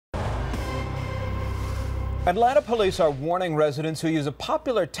Atlanta police are warning residents who use a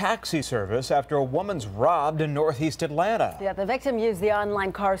popular taxi service after a woman's robbed in northeast Atlanta. Yeah, the victim used the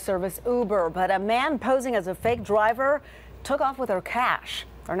online car service Uber, but a man posing as a fake driver took off with her cash.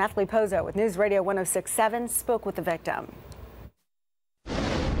 Our Nathalie Pozo with News Radio 106.7 spoke with the victim.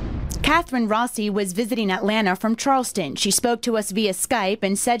 Catherine Rossi was visiting Atlanta from Charleston. She spoke to us via Skype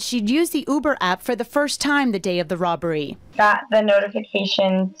and said she'd used the Uber app for the first time the day of the robbery. Got the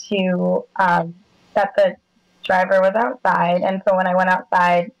notification to that the driver was outside, and so when I went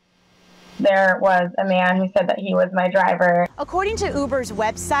outside, there was a man who said that he was my driver. According to Uber's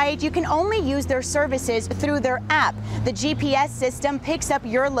website, you can only use their services through their app. The GPS system picks up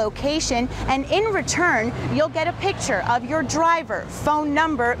your location, and in return, you'll get a picture of your driver, phone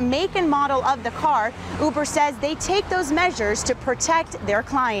number, make and model of the car. Uber says they take those measures to protect their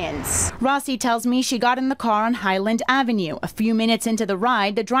clients. Rossi tells me she got in the car on Highland Avenue. A few minutes into the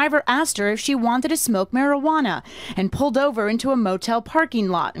ride, the driver asked her if she wanted to smoke marijuana and pulled over into a motel parking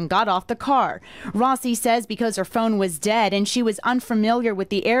lot and got off the car. Rossi says because her phone was dead and she was unfamiliar with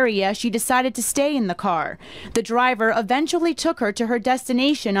the area, she decided to stay in the car. The driver eventually took her to her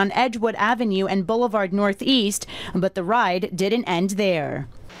destination on Edgewood Avenue and Boulevard Northeast, but the ride didn't end there.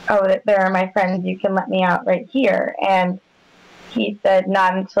 Oh, there are my friends, you can let me out right here. And he said,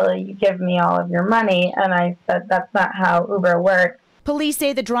 not until you give me all of your money. And I said, that's not how Uber works. Police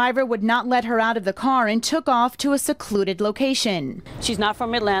say the driver would not let her out of the car and took off to a secluded location. She's not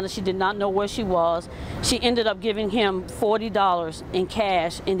from Atlanta. She did not know where she was. She ended up giving him $40 in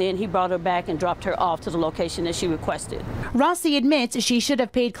cash, and then he brought her back and dropped her off to the location that she requested. Rossi admits she should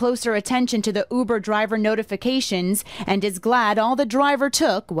have paid closer attention to the Uber driver notifications and is glad all the driver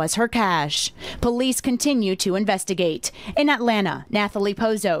took was her cash. Police continue to investigate. In Atlanta, Nathalie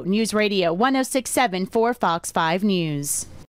Pozo, News Radio 106.7 for Fox 5 News.